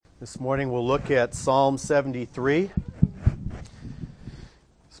This morning we'll look at Psalm 73.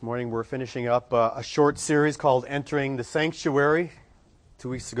 This morning we're finishing up a short series called Entering the Sanctuary. 2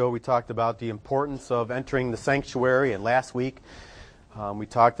 weeks ago we talked about the importance of entering the sanctuary, and last week we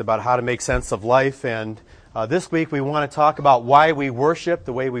talked about how to make sense of life. And this week we want to talk about why we worship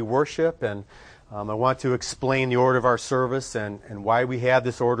the way we worship, and I want to explain the order of our service and why we have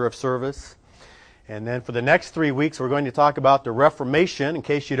this order of service. And then for the next 3 weeks, we're going to talk about the Reformation. In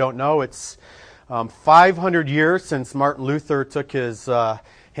case you don't know, it's 500 years since Martin Luther took his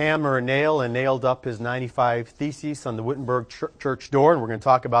hammer and nail and nailed up his 95 Theses on the Wittenberg church door. And we're going to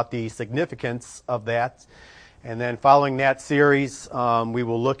talk about the significance of that. And then following that series, we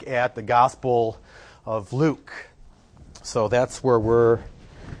will look at the Gospel of Luke. So that's where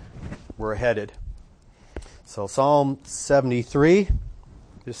we're headed. So Psalm 73.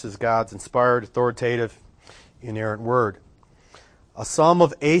 This is God's inspired, authoritative, inerrant word. A psalm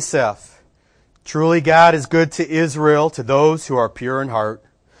of Asaph. Truly God is good to Israel, to those who are pure in heart.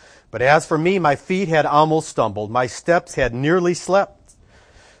 But as for me, my feet had almost stumbled. My steps had nearly slept.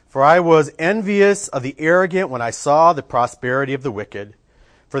 For I was envious of the arrogant when I saw the prosperity of the wicked.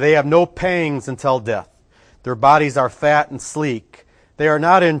 For they have no pangs until death. Their bodies are fat and sleek. They are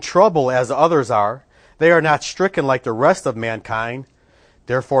not in trouble as others are. They are not stricken like the rest of mankind.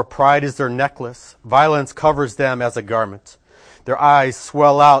 Therefore pride is their necklace. Violence covers them as a garment. Their eyes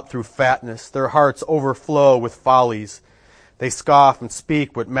swell out through fatness. Their hearts overflow with follies. They scoff and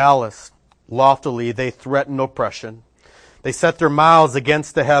speak with malice. Loftily they threaten oppression. They set their mouths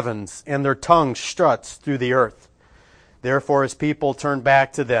against the heavens, and their tongue struts through the earth. Therefore his people turn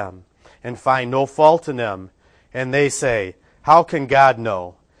back to them, and find no fault in them. And they say, how can God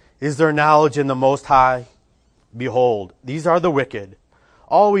know? Is there knowledge in the Most High? Behold, these are the wicked,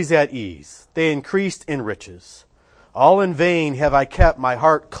 always at ease. They increased in riches. All in vain have I kept my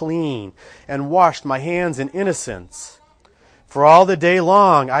heart clean and washed my hands in innocence. For all the day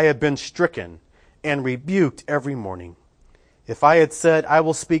long I have been stricken and rebuked every morning. If I had said, I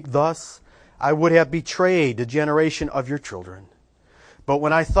will speak thus, I would have betrayed the generation of your children. But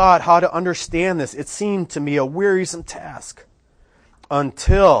when I thought how to understand this, it seemed to me a wearisome task,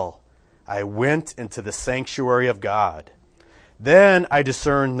 until I went into the sanctuary of God. Then I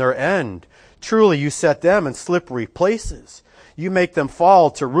discerned their end. Truly you set them in slippery places. You make them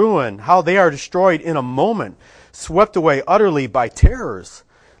fall to ruin. How they are destroyed in a moment, swept away utterly by terrors.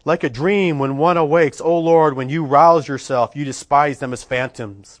 Like a dream when one awakes, O Lord, when you rouse yourself, you despise them as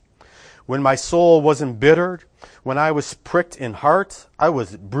phantoms. When my soul was embittered, when I was pricked in heart, I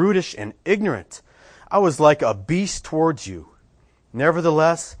was brutish and ignorant. I was like a beast towards you.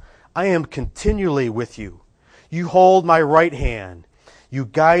 Nevertheless, I am continually with you. You hold my right hand. You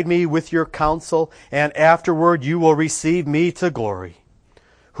guide me with your counsel, and afterward you will receive me to glory.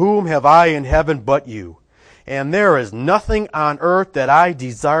 Whom have I in heaven but you? And there is nothing on earth that I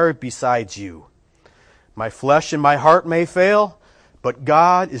desire besides you. My flesh and my heart may fail, but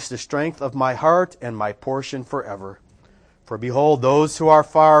God is the strength of my heart and my portion forever. For behold, those who are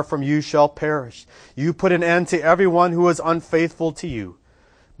far from you shall perish. You put an end to everyone who is unfaithful to you.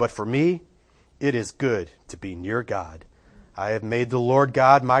 But for me, it is good to be near God. I have made the Lord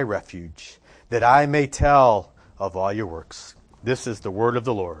God my refuge, that I may tell of all your works. This is the word of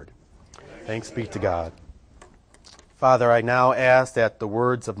the Lord. Thanks be to God. Father, I now ask that the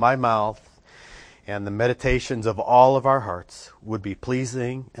words of my mouth and the meditations of all of our hearts would be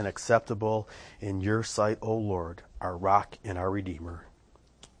pleasing and acceptable in your sight, O Lord, our rock and our Redeemer.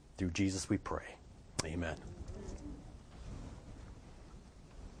 Through Jesus we pray. Amen.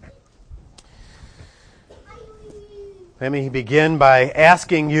 Let me begin by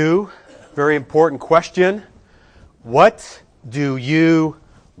asking you a very important question. What do you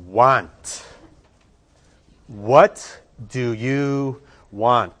want? What do you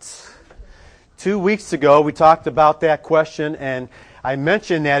want? 2 weeks ago, we talked about that question, and I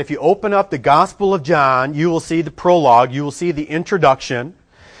mentioned that if you open up the Gospel of John, you will see the prologue, you will see the introduction,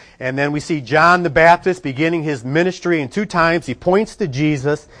 and then we see John the Baptist beginning his ministry, and 2 times he points to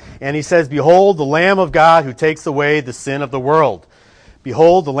Jesus, and he says, behold, the Lamb of God who takes away the sin of the world.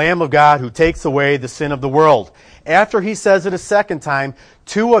 Behold, the Lamb of God who takes away the sin of the world. After he says it a second time,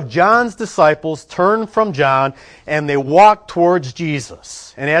 2 of John's disciples turn from John and they walk towards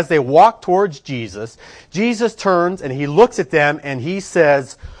Jesus. And as they walk towards Jesus, Jesus turns and he looks at them and he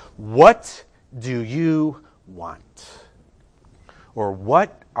says, what do you want? Or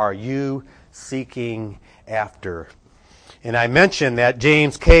what are you seeking after? And I mentioned that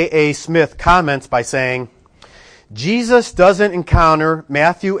James K.A. Smith comments by saying, Jesus doesn't encounter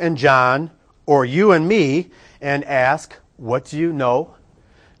Matthew and John or you and me and ask, what do you know?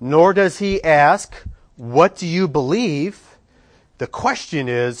 nor does he ask, what do you believe? The question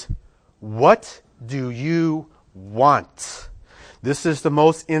is, what do you want? This is the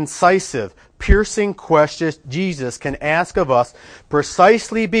most incisive, piercing question Jesus can ask of us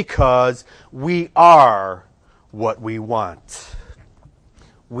precisely because we are what we want.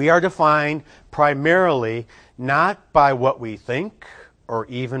 We are defined primarily not by what we think or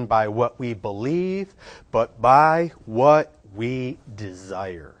even by what we believe, but by what we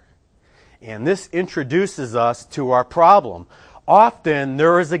desire. And this introduces us to our problem. Often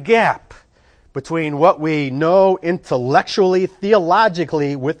there is a gap between what we know intellectually,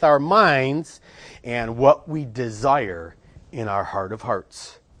 theologically with our minds, and what we desire in our heart of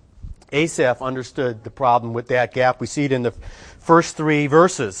hearts. Asaph understood the problem with that gap. We see it in the first 3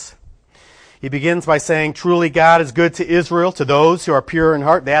 verses. He begins by saying, truly God is good to Israel, to those who are pure in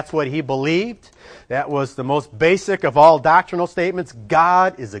heart. That's what he believed. That was the most basic of all doctrinal statements.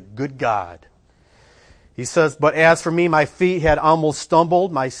 God is a good God. He says, but as for me, my feet had almost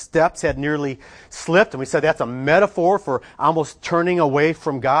stumbled. My steps had nearly slipped. And we said that's a metaphor for almost turning away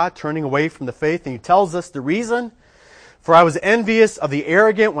from God, turning away from the faith. And he tells us the reason. For I was envious of the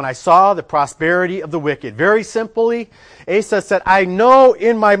arrogant when I saw the prosperity of the wicked. Very simply, Asaph said, I know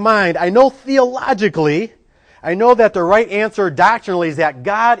in my mind, I know theologically, I know that the right answer doctrinally is that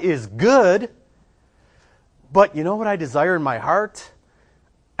God is good. But you know what I desire in my heart?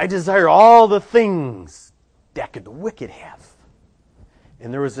 I desire all the things that the wicked have.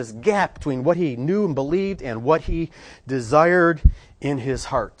 And there was this gap between what he knew and believed and what he desired in his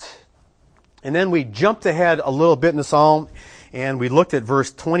heart. And then we jumped ahead a little bit in the psalm and we looked at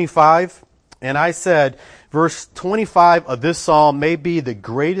verse 25. And I said, verse 25 of this psalm may be the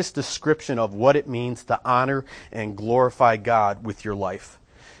greatest description of what it means to honor and glorify God with your life.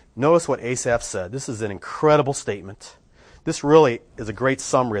 Notice what Asaph said. This is an incredible statement. This really is a great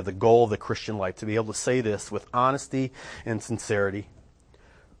summary of the goal of the Christian life, to be able to say this with honesty and sincerity.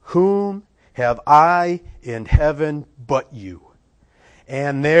 Whom have I in heaven but you?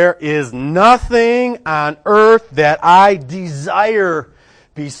 And there is nothing on earth that I desire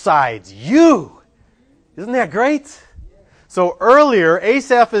besides you. Isn't that great? So earlier,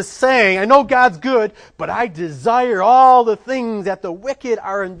 Asaph is saying, I know God's good, but I desire all the things that the wicked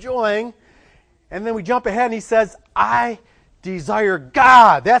are enjoying. And then we jump ahead and he says, I desire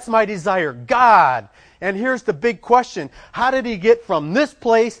God. That's my desire, God. And here's the big question. How did he get from this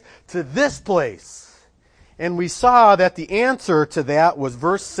place to this place? And we saw that the answer to that was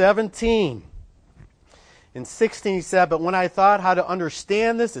verse 17. In 16 he said, but when I thought how to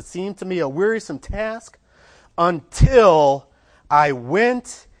understand this, it seemed to me a wearisome task until I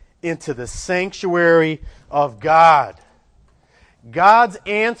went into the sanctuary of God. God's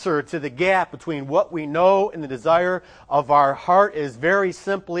answer to the gap between what we know and the desire of our heart is very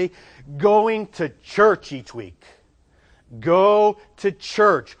simply going to church each week. Go to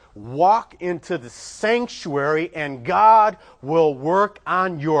church. Walk into the sanctuary and God will work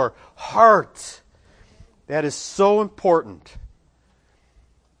on your heart. That is so important.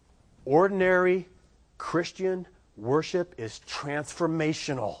 Ordinary Christian worship is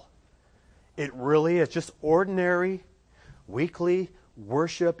transformational. It really is. Just ordinary weekly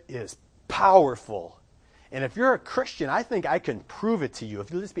worship is powerful. And if you're a Christian, I think I can prove it to you.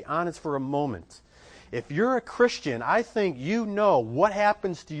 If you'll just be honest for a moment. If you're a Christian, I think you know what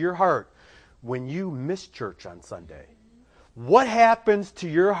happens to your heart when you miss church on Sunday. What happens to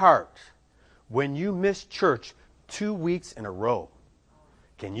your heart when you miss church 2 weeks in a row?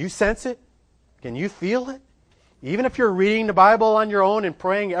 Can you sense it? Can you feel it? Even if you're reading the Bible on your own and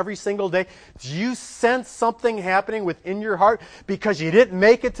praying every single day, do you sense something happening within your heart because you didn't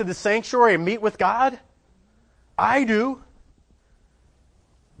make it to the sanctuary and meet with God? I do.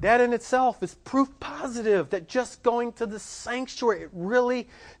 That in itself is proof positive that just going to the sanctuary, it really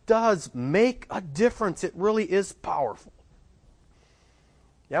does make a difference. It really is powerful.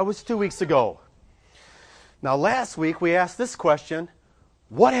 That was 2 weeks ago. Now last week we asked this question,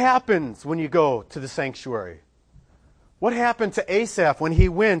 what happens when you go to the sanctuary? What happened to Asaph when he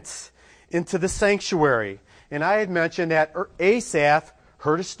went into the sanctuary? And I had mentioned that Asaph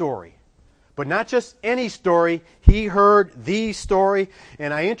heard a story. But not just any story, he heard the story.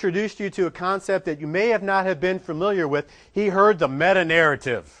 And I introduced you to a concept that you may have not have been familiar with. He heard the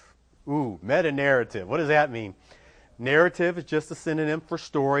meta-narrative. Ooh, meta-narrative. What does that mean? Narrative is just a synonym for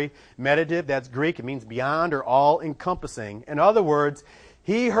story. Metative, that's Greek. It means beyond or all-encompassing. In other words,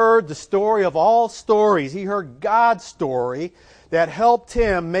 he heard the story of all stories. He heard God's story that helped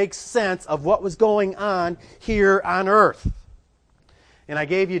him make sense of what was going on here on earth. And I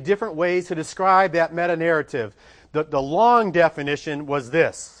gave you different ways to describe that meta-narrative. The long definition was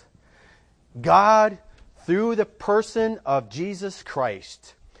this: God, through the person of Jesus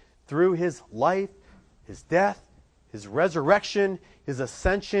Christ, through his life, his death, his resurrection, his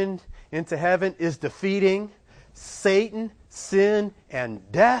ascension into heaven, is defeating Satan, sin, and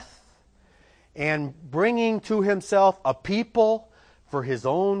death, and bringing to himself a people for his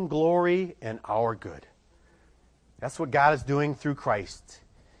own glory and our good. That's what God is doing through Christ.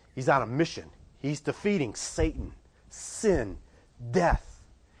 He's on a mission. He's defeating Satan, sin, death,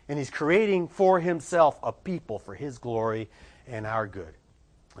 and he's creating for himself a people for his glory and our good.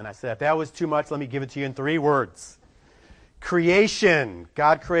 And I said, if that was too much, let me give it to you in 3 words. Creation.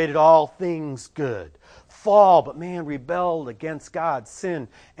 God created all things good. Fall, but man rebelled against God. Sin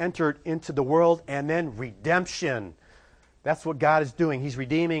entered into the world. And then redemption. That's what God is doing. He's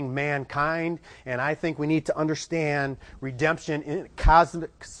redeeming mankind. And I think we need to understand redemption in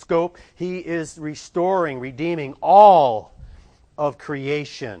cosmic scope. He is restoring, redeeming all of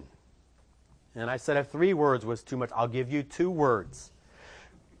creation. And I said if 3 words was too much, I'll give you 2 words.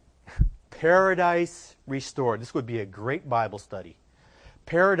 Paradise restored. This would be a great Bible study.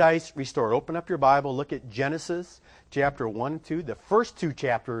 Paradise restored. Open up your Bible, look at Genesis chapter 1 and 2, the first 2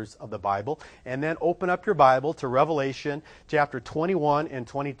 chapters of the Bible, and then open up your Bible to Revelation chapter 21 and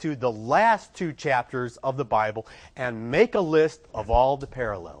 22, the last 2 chapters of the Bible, and make a list of all the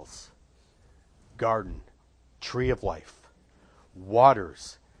parallels. Garden, tree of life,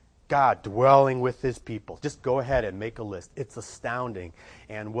 waters, God dwelling with his people. Just go ahead and make a list. It's astounding.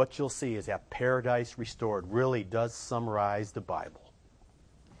 And what you'll see is that paradise restored really does summarize the Bible.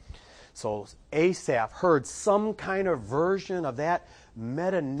 So Asaph heard some kind of version of that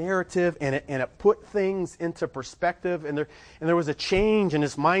meta-narrative, and it put things into perspective, and there was a change in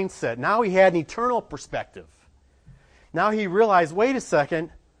his mindset. Now he had an eternal perspective. Now he realized, wait a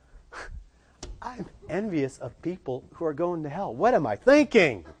second, I'm envious of people who are going to hell. What am I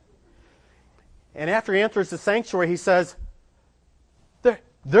thinking? And after he enters the sanctuary, he says,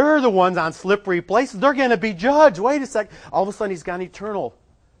 they're the ones on slippery places. They're going to be judged. Wait a second. All of a sudden, he's got an eternal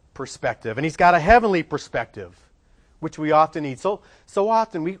perspective, and he's got a heavenly perspective, which we often need. So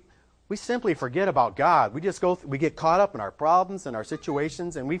often, we simply forget about God. We get caught up in our problems and our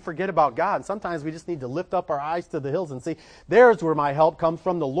situations, and we forget about God. And sometimes we just need to lift up our eyes to the hills and see, there's where my help comes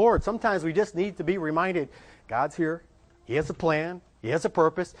from, the Lord. Sometimes we just need to be reminded, God's here. He has a plan. He has a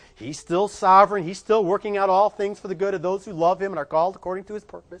purpose. He's still sovereign. He's still working out all things for the good of those who love him and are called according to his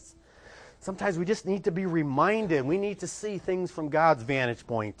purpose. Sometimes we just need to be reminded. We need to see things from God's vantage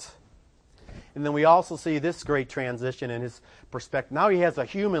point. And then we also see this great transition in his perspective. Now he has a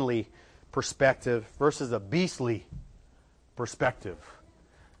humanly perspective versus a beastly perspective.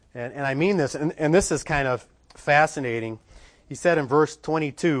 And I mean this, and this is kind of fascinating. He said in verse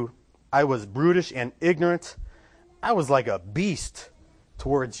 22, I was brutish and ignorant. I was like a beast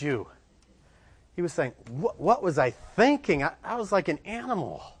towards you. He was saying, what was I thinking? I was like an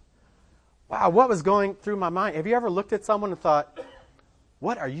animal. Wow, what was going through my mind? Have you ever looked at someone and thought,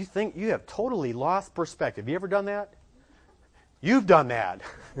 what are you thinking? You have totally lost perspective. Have you ever done that? You've done that.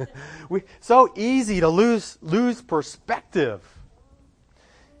 So easy to lose perspective.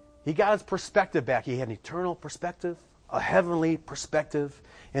 He got his perspective back. He had an eternal perspective, a heavenly perspective,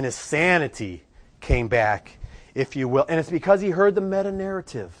 and his sanity came back, if you will. And it's because he heard the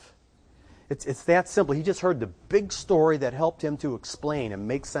meta-narrative. It's that simple. He just heard the big story that helped him to explain and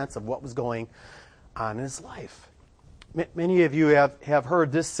make sense of what was going on in his life. Many of you have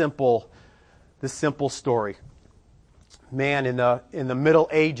heard this simple story. Man in the Middle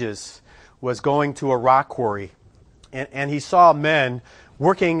Ages was going to a rock quarry, and he saw men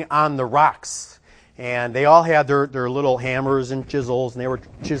working on the rocks. And they all had their little hammers and chisels, and they were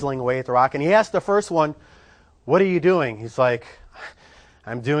chiseling away at the rock. And he asked the first one, what are you doing? He's like,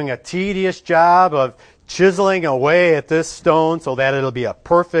 I'm doing a tedious job of chiseling away at this stone so that it'll be a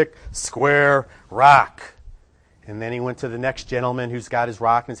perfect square rock. And then he went to the next gentleman who's got his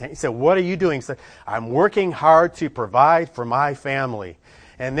rock in his hand. He said, what are you doing? He said, I'm working hard to provide for my family.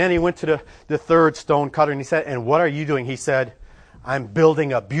 And then he went to the third stone cutter and he said, and what are you doing? He said, I'm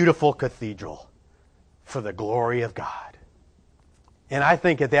building a beautiful cathedral for the glory of God. And I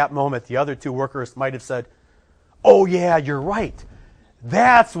think at that moment the other 2 workers might have said, oh yeah, you're right.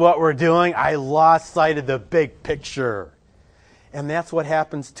 That's what we're doing. I lost sight of the big picture. And that's what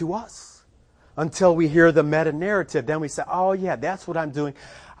happens to us. Until we hear the meta-narrative, then we say, oh yeah, that's what I'm doing.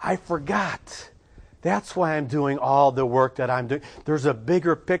 I forgot. That's why I'm doing all the work that I'm doing. There's a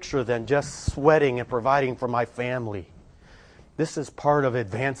bigger picture than just sweating and providing for my family. This is part of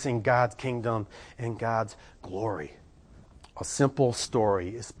advancing God's kingdom and God's glory. A simple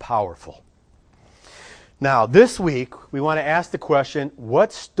story is powerful. Now, this week, we want to ask the question,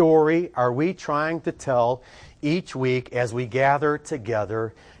 what story are we trying to tell each week as we gather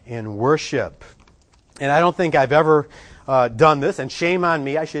together in worship? And I don't think I've ever done this, and shame on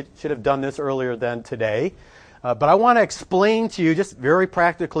me, I should have done this earlier than today. But I want to explain to you just very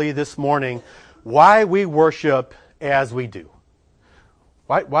practically this morning why we worship as we do.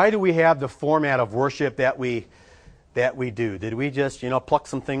 Why do we have the format of worship that we do? Did we just, pluck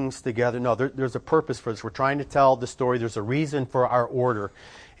some things together? No, there's a purpose for this. We're trying to tell the story. There's a reason for our order.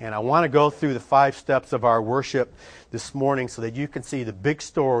 And I want to go through the 5 steps of our worship this morning so that you can see the big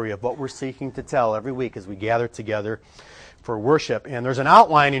story of what we're seeking to tell every week as we gather together for worship. And there's an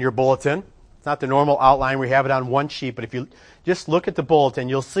outline in your bulletin. It's not the normal outline. We have it on one sheet. But if you just look at the bulletin,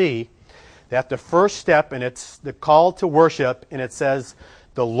 you'll see that the first step, and it's the call to worship, and it says,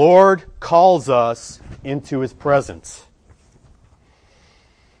 the Lord calls us into His presence.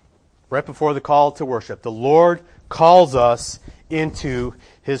 Right before the call to worship, the Lord calls us into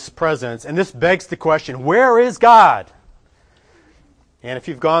His presence. And this begs the question, where is God? And if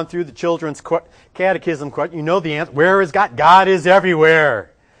you've gone through the children's catechism, you know the answer. Where is God? God is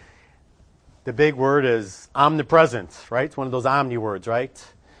everywhere. The big word is omnipresent, right? It's one of those omni words,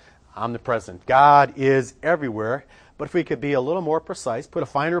 right? Omnipresent. God is everywhere. But if we could be a little more precise, put a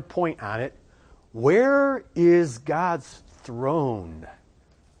finer point on it, where is God's throne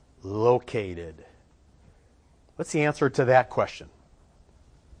located? What's the answer to that question?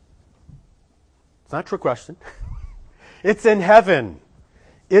 It's not a trick question. It's in heaven.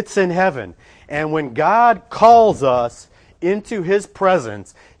 It's in heaven. And when God calls us into His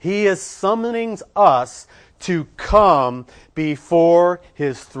presence, He is summoning us to come before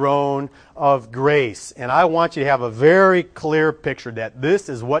His throne of grace. And I want you to have a very clear picture that this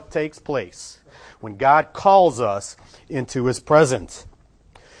is what takes place when God calls us into His presence.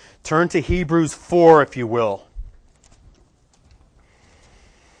 Turn to Hebrews 4, if you will.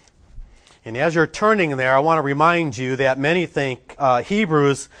 And as you're turning there, I want to remind you that many think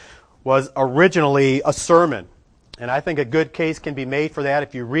Hebrews was originally a sermon. And I think a good case can be made for that.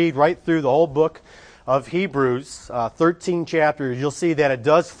 If you read right through the whole book of Hebrews, 13 chapters, you'll see that it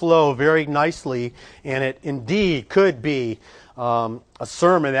does flow very nicely, and it indeed could be a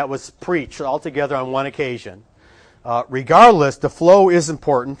sermon that was preached altogether on one occasion. Regardless, the flow is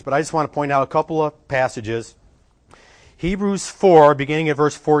important, but I just want to point out a couple of passages. Hebrews 4, beginning at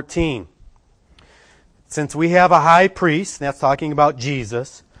verse 14. Since we have a high priest, and that's talking about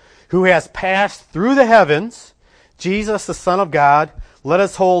Jesus, who has passed through the heavens, Jesus, the Son of God, let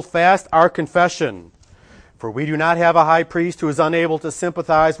us hold fast our confession. For we do not have a high priest who is unable to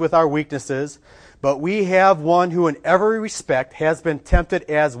sympathize with our weaknesses, but we have one who in every respect has been tempted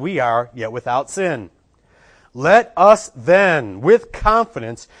as we are, yet without sin. Let us then, with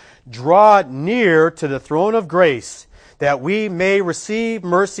confidence, draw near to the throne of grace, that we may receive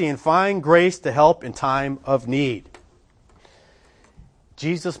mercy and find grace to help in time of need.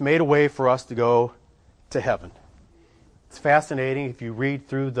 Jesus made a way for us to go to heaven. It's fascinating. If you read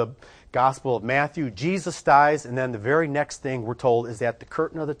through the Gospel of Matthew, Jesus dies, and then the very next thing we're told is that the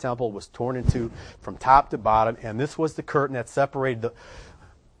curtain of the temple was torn in two from top to bottom, and this was the curtain that separated the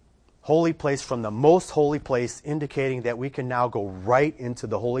holy place from the most holy place, indicating that we can now go right into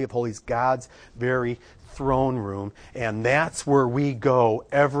the Holy of Holies, God's very throne room, and that's where we go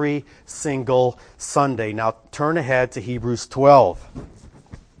every single Sunday. Now turn ahead to Hebrews 12.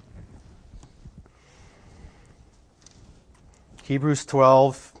 Hebrews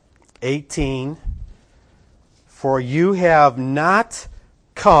 12:18. For you have not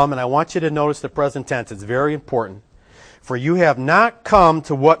come, and I want you to notice the present tense, it's very important. For you have not come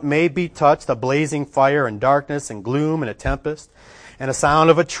to what may be touched, a blazing fire and darkness and gloom and a tempest, and a sound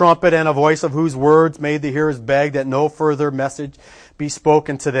of a trumpet and a voice of whose words made the hearers beg that no further message be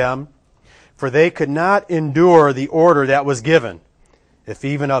spoken to them. For they could not endure the order that was given. If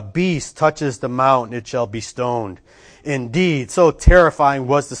even a beast touches the mountain, it shall be stoned. Indeed, so terrifying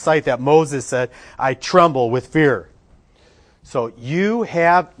was the sight that Moses said, I tremble with fear. So you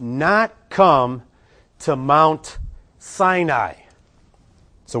have not come to Mount Sinai.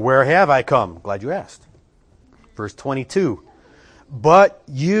 So where have I come? Glad you asked. Verse 22. But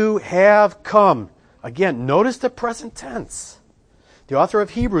you have come. Again, notice the present tense. The author of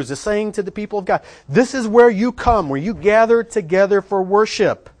Hebrews is saying to the people of God, this is where you come, where you gather together for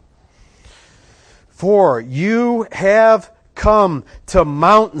worship. For you have come to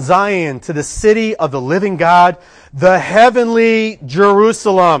Mount Zion, to the city of the living God, the heavenly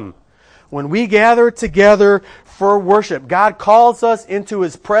Jerusalem. When we gather together for worship, God calls us into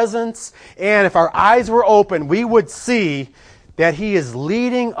His presence, and if our eyes were open, we would see that He is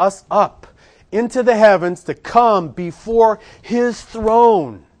leading us up into the heavens to come before His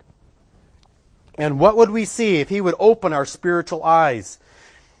throne. And what would we see if He would open our spiritual eyes?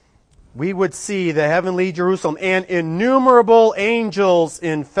 We would see the heavenly Jerusalem and innumerable angels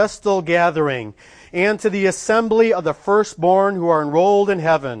in festal gathering, and to the assembly of the firstborn who are enrolled in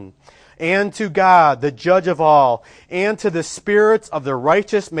heaven, and to God, the judge of all, and to the spirits of the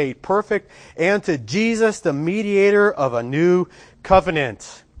righteous made perfect, and to Jesus, the mediator of a new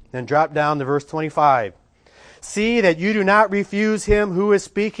covenant. Then drop down to verse 25. See that you do not refuse him who is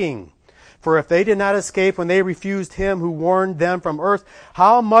speaking. For if they did not escape when they refused him who warned them from earth,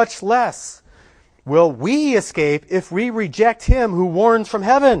 how much less will we escape if we reject him who warns from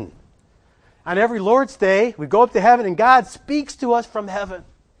heaven? On every Lord's Day, we go up to heaven and God speaks to us from heaven.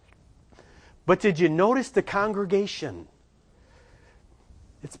 But did you notice the congregation?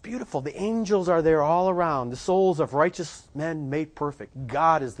 It's beautiful. The angels are there all around. The souls of righteous men made perfect.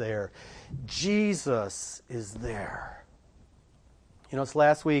 God is there. Jesus is there. You know, it's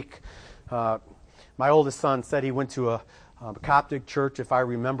last week, my oldest son said he went to a Coptic church, if I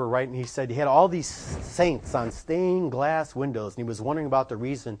remember right, and he said he had all these saints on stained glass windows, and he was wondering about the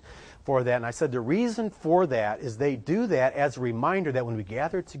reason for that. And I said the reason for that is they do that as a reminder that when we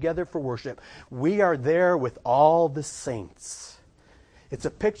gather together for worship, we are there with all the saints. It's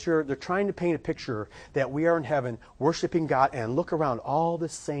a picture, they're trying to paint a picture that we are in heaven worshiping God, and look around, all the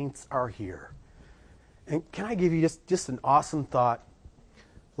saints are here. And can I give you just an awesome thought?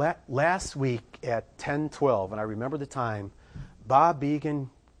 Last week at 10:12, and I remember the time, Bob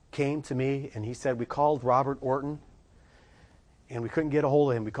Began came to me and he said, we called Robert Orton and we couldn't get a hold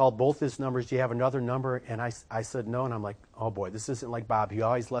of him. We called both his numbers. Do you have another number? And I said no, and I'm like, oh boy, this isn't like Bob. He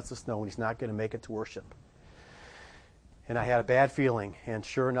always lets us know when he's not going to make it to worship. And I had a bad feeling, and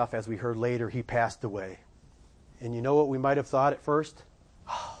sure enough, as we heard later, he passed away. And you know what we might have thought at first?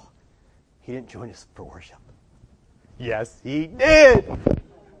 Oh, he didn't join us for worship. Yes, he did.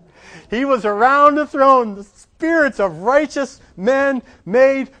 He was around the throne, the spirits of righteous men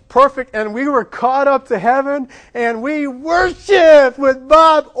made perfect, and we were caught up to heaven, and we worshiped with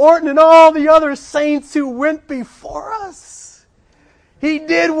Bob Orton and all the other saints who went before us. He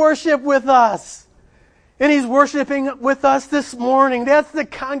did worship with us, and He's worshiping with us this morning. That's the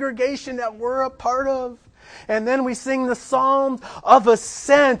congregation that we're a part of. And then we sing the Psalms of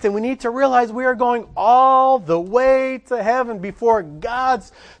Ascent, and we need to realize we are going all the way to heaven before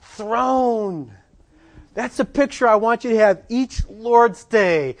God's throne. That's a picture I want you to have each Lord's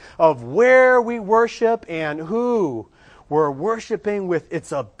Day of where we worship and who we're worshiping with.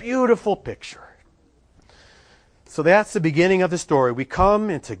 It's a beautiful picture. So that's the beginning of the story. We come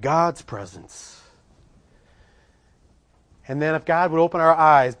into God's presence. And then if God would open our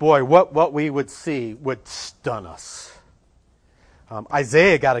eyes, boy, what we would see would stun us.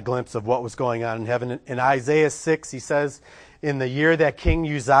 Isaiah got a glimpse of what was going on in heaven. In Isaiah 6, he says, in the year that King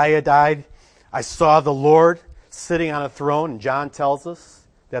Uzziah died, I saw the Lord sitting on a throne. And John tells us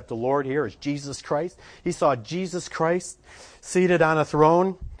that the Lord here is Jesus Christ. He saw Jesus Christ seated on a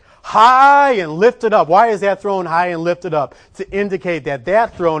throne, high and lifted up. Why is that throne high and lifted up? To indicate that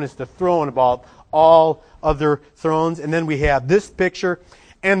that throne is the throne above all other thrones. And then we have this picture,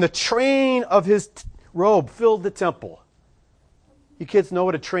 and the train of his robe filled the temple. You kids know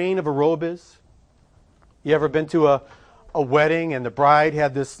what a train of a robe is? You ever been to a wedding and the bride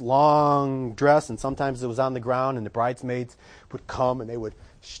had this long dress, and sometimes it was on the ground, and the bridesmaids would come and they would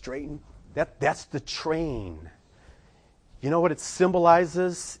straighten? That's the train. You know what it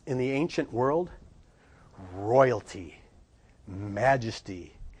symbolizes in the ancient world? Royalty,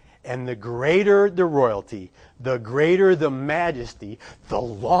 majesty. And the greater the royalty, the greater the majesty, the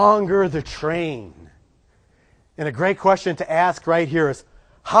longer the train. And a great question to ask right here is,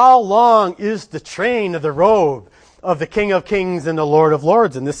 how long is the train of the robe of the King of Kings and the Lord of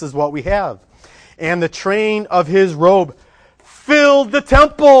Lords? And this is what we have. And the train of his robe filled the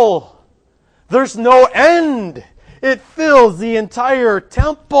temple. There's no end. It fills the entire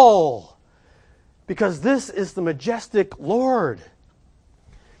temple. Because this is the majestic Lord.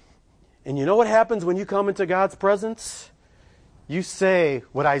 And you know what happens when you come into God's presence? You say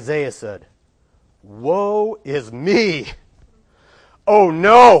what Isaiah said. Woe is me. Oh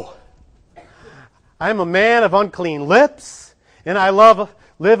no. I'm a man of unclean lips, and I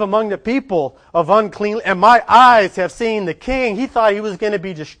live among the people of unclean, and my eyes have seen the King. He thought he was going to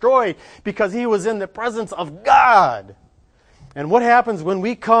be destroyed because he was in the presence of God. And what happens when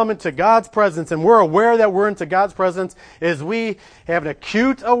we come into God's presence and we're aware that we're into God's presence is we have an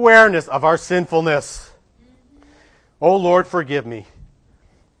acute awareness of our sinfulness. Oh Lord, forgive me.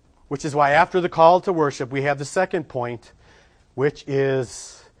 Which is why after the call to worship, we have the second point, which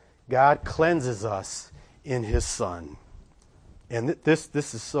is God cleanses us in His Son. And this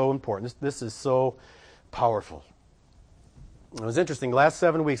is so important. This is so powerful. It was interesting. The last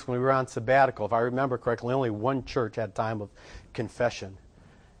 7 weeks when we were on sabbatical, if I remember correctly, only one church had time of confession.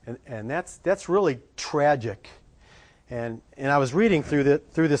 And that's really tragic. And I was reading through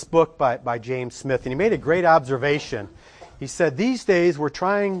this book by James Smith, and he made a great observation. He said, these days we're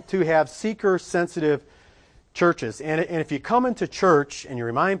trying to have seeker-sensitive churches. And if you come into church and you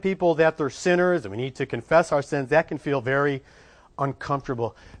remind people that they're sinners and we need to confess our sins, that can feel very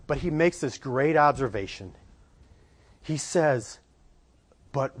uncomfortable. But he makes this great observation. He says,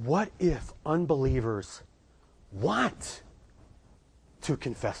 but what if unbelievers want to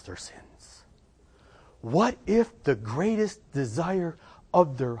confess their sins? What if the greatest desire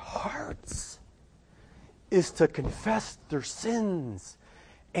of their hearts is to confess their sins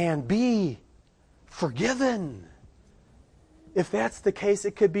and be forgiven? If that's the case,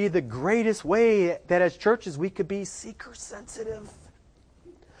 it could be the greatest way that as churches we could be seeker-sensitive.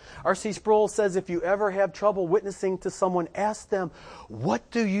 R.C. Sproul says if you ever have trouble witnessing to someone, ask them, what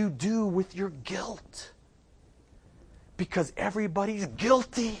do you do with your guilt? Because everybody's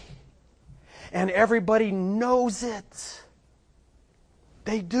guilty. And everybody knows it.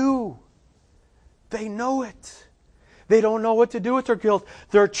 They do. They know it. They don't know what to do with their guilt.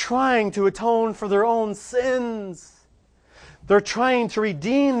 They're trying to atone for their own sins. They're trying to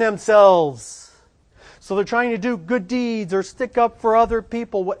redeem themselves. So they're trying to do good deeds or stick up for other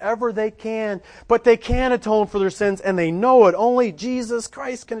people, whatever they can. But they can't atone for their sins, and they know it. Only Jesus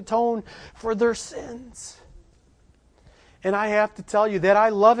Christ can atone for their sins. And I have to tell you that I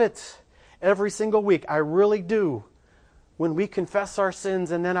love it every single week. I really do. When we confess our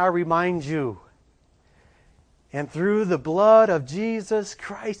sins and then I remind you. And through the blood of Jesus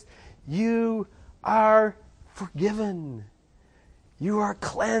Christ, you are forgiven. You are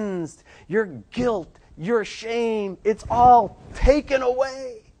cleansed. Your guilt, your shame, it's all taken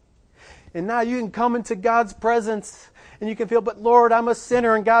away. And now you can come into God's presence and you can feel, but Lord, I'm a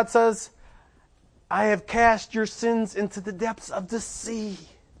sinner. And God says, I have cast your sins into the depths of the sea.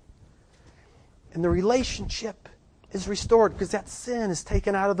 And the relationship is restored because that sin is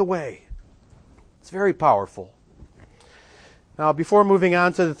taken out of the way. It's very powerful. Now, before moving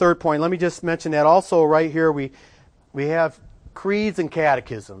on to the third point, let me just mention that also right here we have creeds and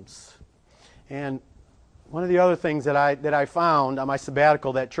catechisms. And one of the other things that I found on my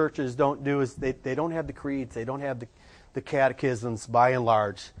sabbatical that churches don't do is they don't have the creeds, they don't have the catechisms by and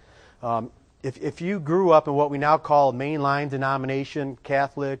large. If you grew up in what we now call mainline denomination,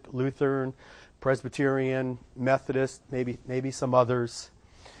 Catholic, Lutheran, Presbyterian, Methodist, maybe some others,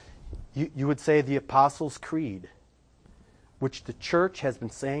 you would say the Apostles' Creed, which the church has been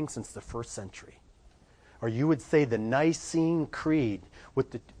saying since the first century. Or you would say the Nicene Creed,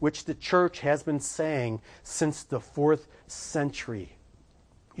 which the church has been saying since the 4th century.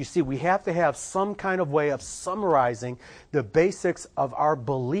 You see, we have to have some kind of way of summarizing the basics of our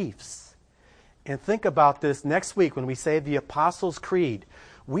beliefs. And think about this next week when we say the Apostles' Creed.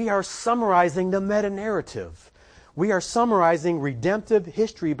 We are summarizing the meta-narrative. We are summarizing redemptive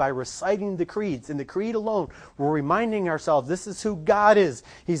history by reciting the creeds. In the creed alone, we're reminding ourselves this is who God is.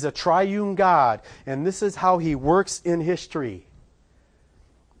 He's a triune God, and this is how He works in history.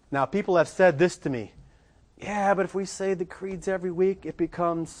 Now, people have said this to me. Yeah, but if we say the creeds every week, it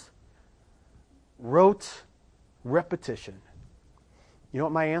becomes rote repetition. You know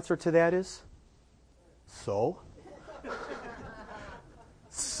what my answer to that is? So,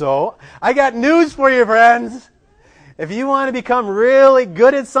 I got news for you, friends. If you want to become really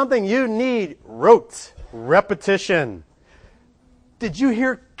good at something, you need rote repetition. Did you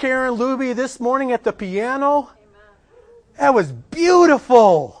hear Karen Luby this morning at the piano? Amen. That was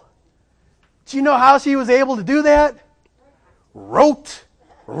beautiful. Do you know how she was able to do that? Rote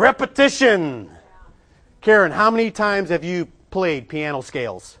repetition. Karen, how many times have you played piano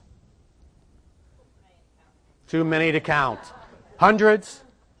scales? Too many to count. Hundreds?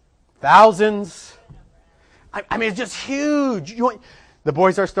 Thousands? I mean, it's just huge. The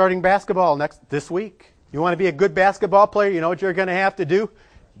boys are starting basketball this week. You want to be a good basketball player? You know what you're going to have to do?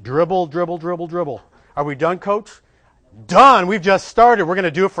 Dribble, dribble, dribble, dribble. Are we done, Coach? Done. We've just started. We're going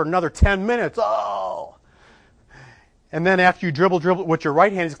to do it for another 10 minutes. Oh. And then after you dribble with your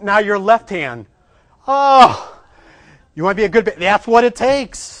right hand, now your left hand. Oh. You want to be a good that's what it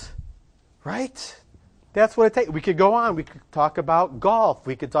takes. Right? That's what it takes. We could go on. We could talk about golf.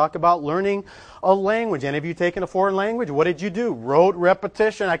 We could talk about learning a language. Any of you taken a foreign language? What did you do? Rote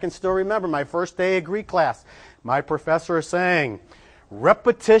repetition. I can still remember my first day of Greek class. My professor is saying,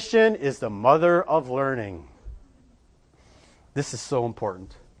 repetition is the mother of learning. This is so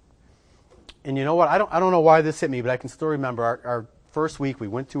important. And you know what? I don't know why this hit me, but I can still remember our first week we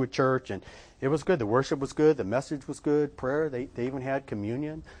went to a church and it was good. The worship was good. The message was good. Prayer. They even had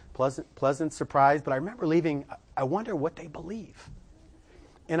communion. Pleasant surprise. But I remember leaving. I wonder what they believe.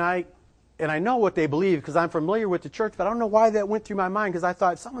 And I know what they believe because I'm familiar with the church, but I don't know why that went through my mind because I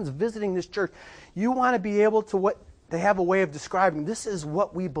thought if someone's visiting this church, you want to be able to they have a way of describing this is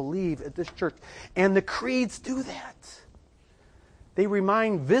what we believe at this church. And the creeds do that. They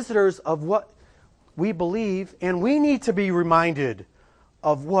remind visitors of what we believe, and we need to be reminded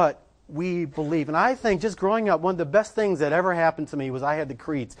of what we believe. And I think just growing up, one of the best things that ever happened to me was I had the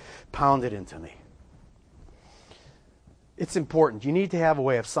creeds pounded into me. It's important. You need to have a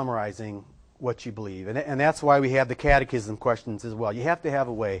way of summarizing what you believe. And that's why we have the catechism questions as well. You have to have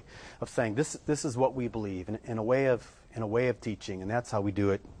a way of saying this is what we believe in a way of teaching, and that's how we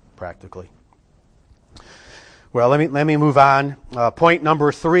do it practically. Well, let me move on. Point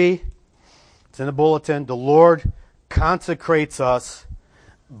number 3. It's in the bulletin. The Lord consecrates us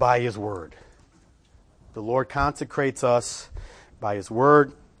by His Word. The Lord consecrates us by His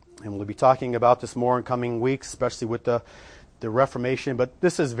Word. And we'll be talking about this more in coming weeks, especially with the Reformation. But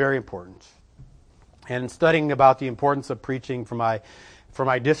this is very important. And in studying about the importance of preaching for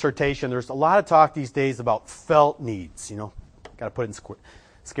my dissertation, there's a lot of talk these days about felt needs. Got to put it in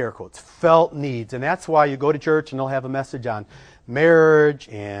scare quotes. Felt needs. And that's why you go to church and they'll have a message on marriage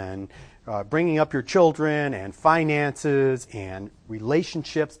and bringing up your children and finances and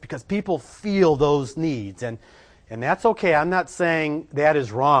relationships because people feel those needs. And that's okay. I'm not saying that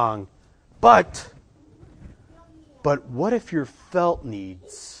is wrong. But what if your felt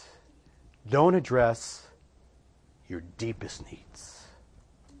needs don't address your deepest needs?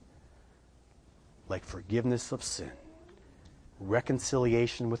 Like forgiveness of sin,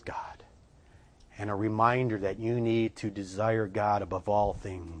 reconciliation with God, and a reminder that you need to desire God above all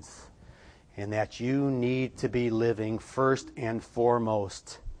things, and that you need to be living first and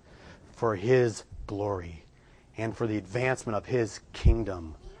foremost for His glory and for the advancement of His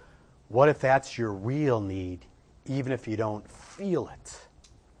kingdom. What if that's your real need, even if you don't feel it?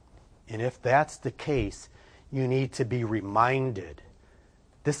 And if that's the case, you need to be reminded,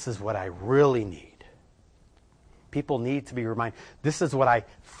 this is what I really need. People need to be reminded, this is what I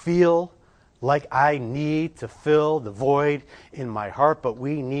feel like I need to fill the void in my heart, but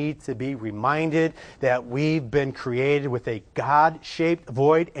we need to be reminded that we've been created with a God-shaped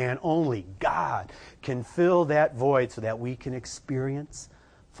void, and only God can fill that void so that we can experience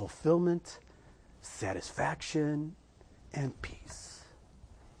fulfillment, satisfaction, and peace.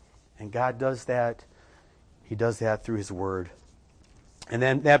 And God does that. He does that through His Word. And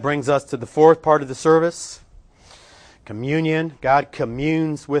then that brings us to the fourth part of the service, communion. God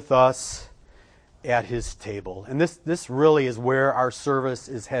communes with us at His table. And this really is where our service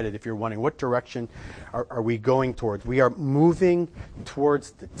is headed, if you're wondering. What direction are we going towards? We are moving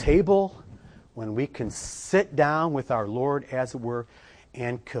towards the table when we can sit down with our Lord, as it were,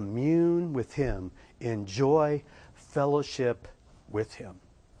 and commune with Him, enjoy fellowship with Him.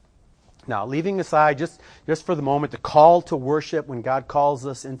 Now, leaving aside, just for the moment, the call to worship when God calls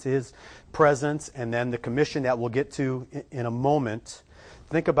us into His presence, and then the commission that we'll get to in a moment,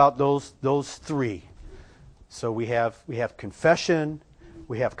 think about those three. So we have confession,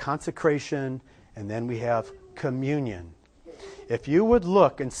 we have consecration, and then we have communion. If you would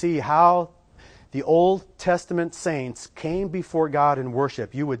look and see how the Old Testament saints came before God in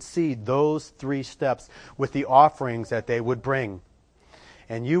worship, you would see those 3 steps with the offerings that they would bring.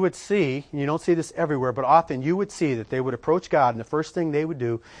 And you would see, and you don't see this everywhere, but often you would see that they would approach God, and the first thing they would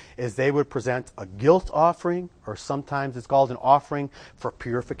do is they would present a guilt offering, or sometimes it's called an offering for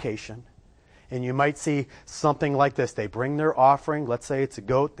purification. And you might see something like this. They bring their offering, let's say it's a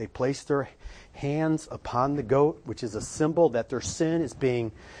goat, they place their hands upon the goat, which is a symbol that their sin is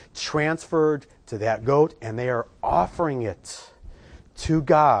being transferred to that goat, and they are offering it to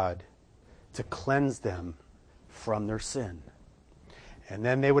God to cleanse them from their sin. And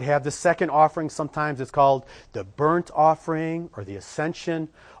then they would have the second offering. Sometimes it's called the burnt offering or the ascension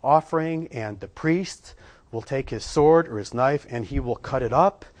offering. And the priest will take his sword or his knife and he will cut it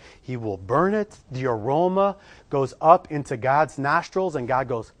up. He will burn it. The aroma goes up into God's nostrils, and God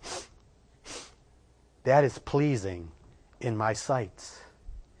goes, that is pleasing in my sight.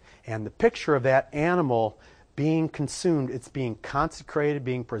 And the picture of that animal being consumed, it's being consecrated,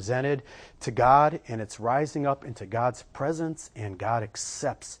 being presented to God, and it's rising up into God's presence, and God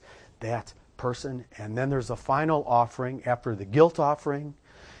accepts that person. And then there's a final offering after the guilt offering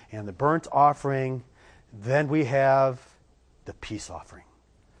and the burnt offering. Then we have the peace offering,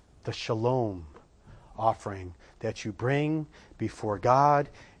 the shalom offering that you bring before God,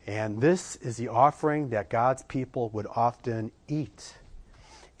 And this is the offering that God's people would often eat.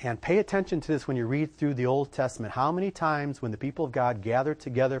 And pay attention to this when you read through the Old Testament. How many times when the people of God gather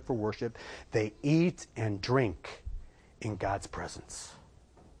together for worship, they eat and drink in God's presence.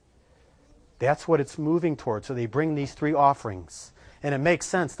 That's what it's moving towards. So they bring these three offerings. And it makes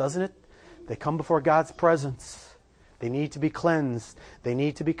sense, doesn't it? They come before God's presence. They need to be cleansed. They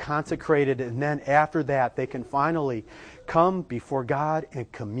need to be consecrated. And then after that, they can finally come before God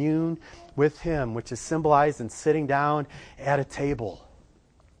and commune with Him, which is symbolized in sitting down at a table.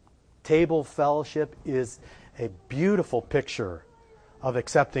 Table fellowship is a beautiful picture of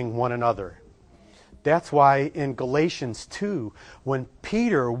accepting one another. That's why in Galatians 2, when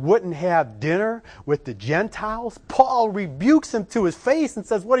Peter wouldn't have dinner with the Gentiles, Paul rebukes him to his face and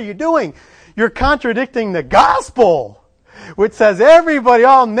says, "What are you doing? You're contradicting the gospel, which says everybody,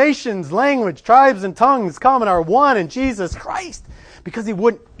 all nations, language, tribes, and tongues come and are one in Jesus Christ," because he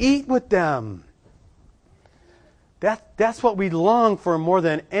wouldn't eat with them. That's what we long for more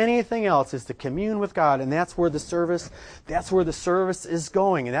than anything else, is to commune with God. And that's where the service is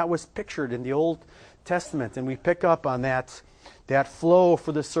going. And that was pictured in the Old Testament. And we pick up on that flow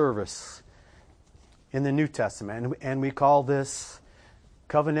for the service in the New Testament. And we call this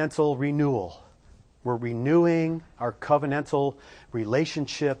covenantal renewal. We're renewing our covenantal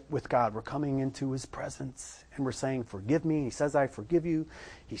relationship with God. We're coming into His presence and we're saying, "Forgive me." He says, "I forgive you."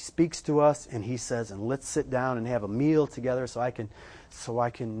 He speaks to us and He says, "And let's sit down and have a meal together so I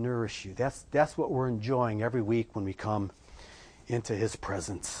can nourish you." That's what we're enjoying every week when we come into His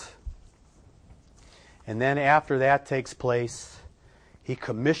presence. And then after that takes place, He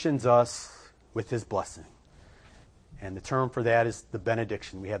commissions us with His blessing. And the term for that is the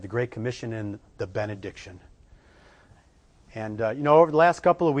benediction. We have the Great Commission and the benediction. And, over the last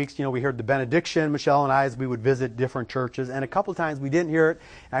couple of weeks, we heard the benediction, Michelle and I, as we would visit different churches. And a couple of times we didn't hear it.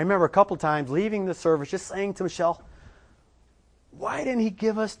 I remember a couple of times leaving the service just saying to Michelle, "Why didn't He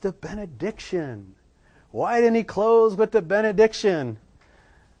give us the benediction? Why didn't He close with the benediction?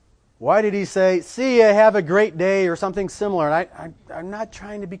 Why did He say, 'See ya, have a great day,' or something similar?" And I'm not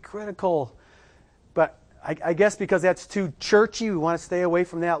trying to be critical, but I guess because that's too churchy, we want to stay away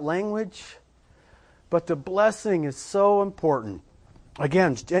from that language. But the blessing is so important.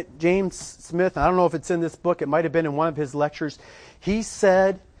 Again, James Smith, I don't know if it's in this book, it might have been in one of his lectures, he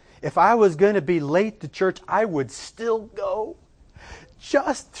said, if I was going to be late to church, I would still go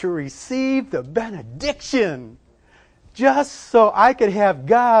just to receive the benediction, just so I could have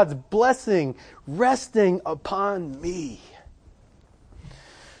God's blessing resting upon me.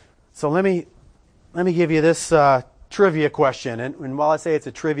 So let me give you this trivia question. And while I say it's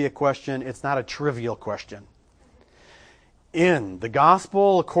a trivia question, it's not a trivial question. In the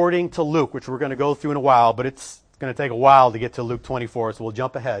Gospel according to Luke, which we're going to go through in a while, but it's going to take a while to get to Luke 24, so we'll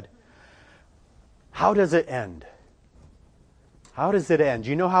jump ahead. How does it end? How does it end? Do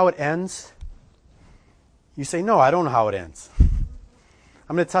you know how it ends? You say, "No, I don't know how it ends."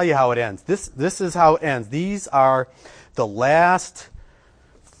 I'm going to tell you how it ends. This is how it ends. These are the last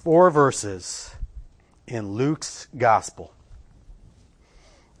 4 verses in Luke's Gospel.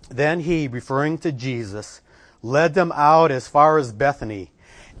 "Then He," referring to Jesus, "led them out as far as Bethany,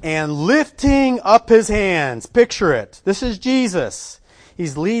 and lifting up His hands," picture it, this is Jesus.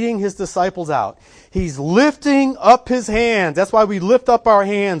 He's leading His disciples out. He's lifting up His hands. That's why we lift up our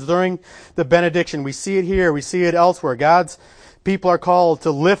hands during the benediction. We see it here, we see it elsewhere. God's people are called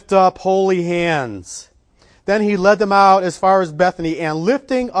to lift up holy hands. "Then He led them out as far as Bethany, and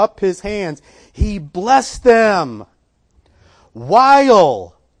lifting up His hands, He blessed them.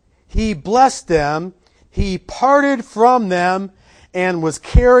 While He blessed them, He parted from them and was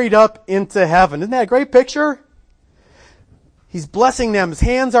carried up into heaven." Isn't that a great picture? He's blessing them. His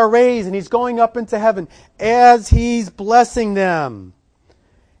hands are raised and He's going up into heaven as He's blessing them.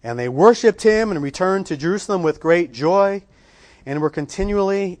 "And they worshipped Him and returned to Jerusalem with great joy, and were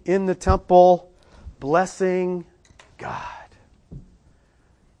continually in the temple blessing God."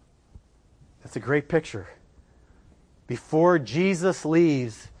 That's a great picture. Before Jesus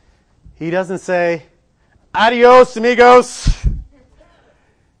leaves, He doesn't say, "Adios, amigos."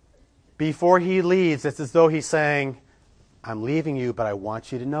 Before He leaves, it's as though He's saying, "I'm leaving you, but I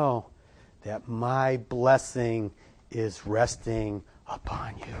want you to know that my blessing is resting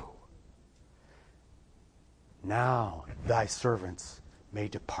upon you. Now thy servants may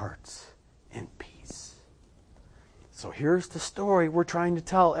depart in peace." So here's the story we're trying to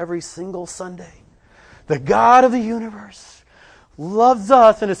tell every single Sunday. The God of the universe loves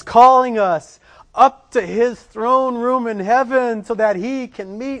us and is calling us up to His throne room in heaven so that He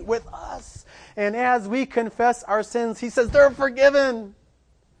can meet with us. And as we confess our sins, He says they're forgiven.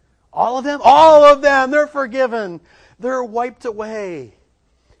 All of them? All of them. They're forgiven. They're wiped away.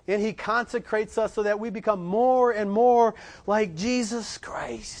 And He consecrates us so that we become more and more like Jesus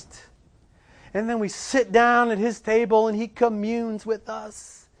Christ. And then we sit down at His table and He communes with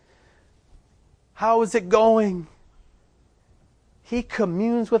us. How is it going? He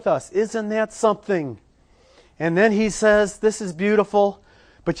communes with us. Isn't that something? And then He says, this is beautiful,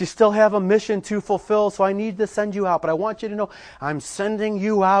 but you still have a mission to fulfill, so I need to send you out. But I want you to know, I'm sending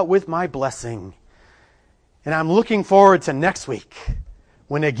you out with my blessing. And I'm looking forward to next week,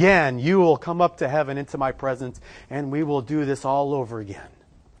 when again you will come up to heaven into my presence, and we will do this all over again.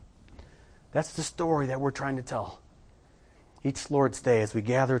 That's the story that we're trying to tell each Lord's Day as we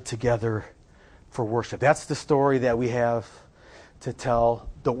gather together for worship. That's the story that we have to tell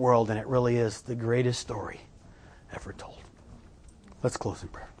the world, and it really is the greatest story ever told. Let's close in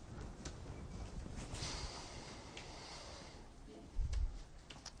prayer.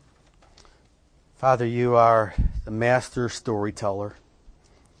 Father, you are the master storyteller,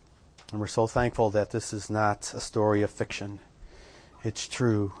 and we're so thankful that this is not a story of fiction. It's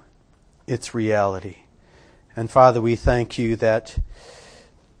true. It's reality. And Father, we thank you that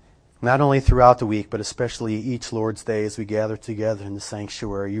not only throughout the week, but especially each Lord's Day as we gather together in the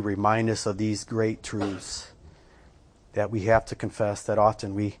sanctuary, you remind us of these great truths that we have to confess, that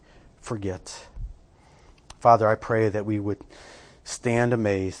often we forget. Father, I pray that we would stand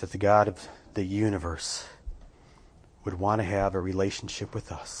amazed that the God of the universe would want to have a relationship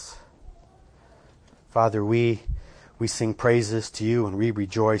with us. Father, we sing praises to you and we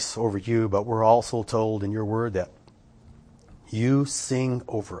rejoice over you, but we're also told in your word that you sing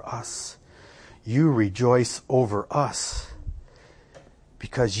over us. You rejoice over us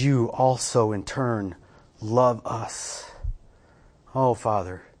because you also in turn love us. Oh,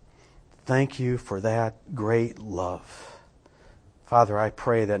 Father, thank you for that great love. Father, I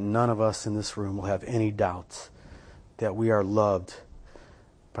pray that none of us in this room will have any doubts that we are loved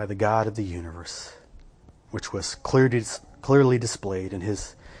by the God of the universe, which was clearly displayed in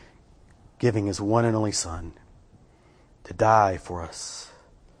His giving His one and only Son to die for us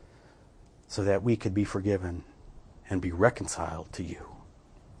so that we could be forgiven and be reconciled to you.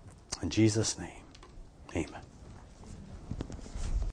 In Jesus' name, amen.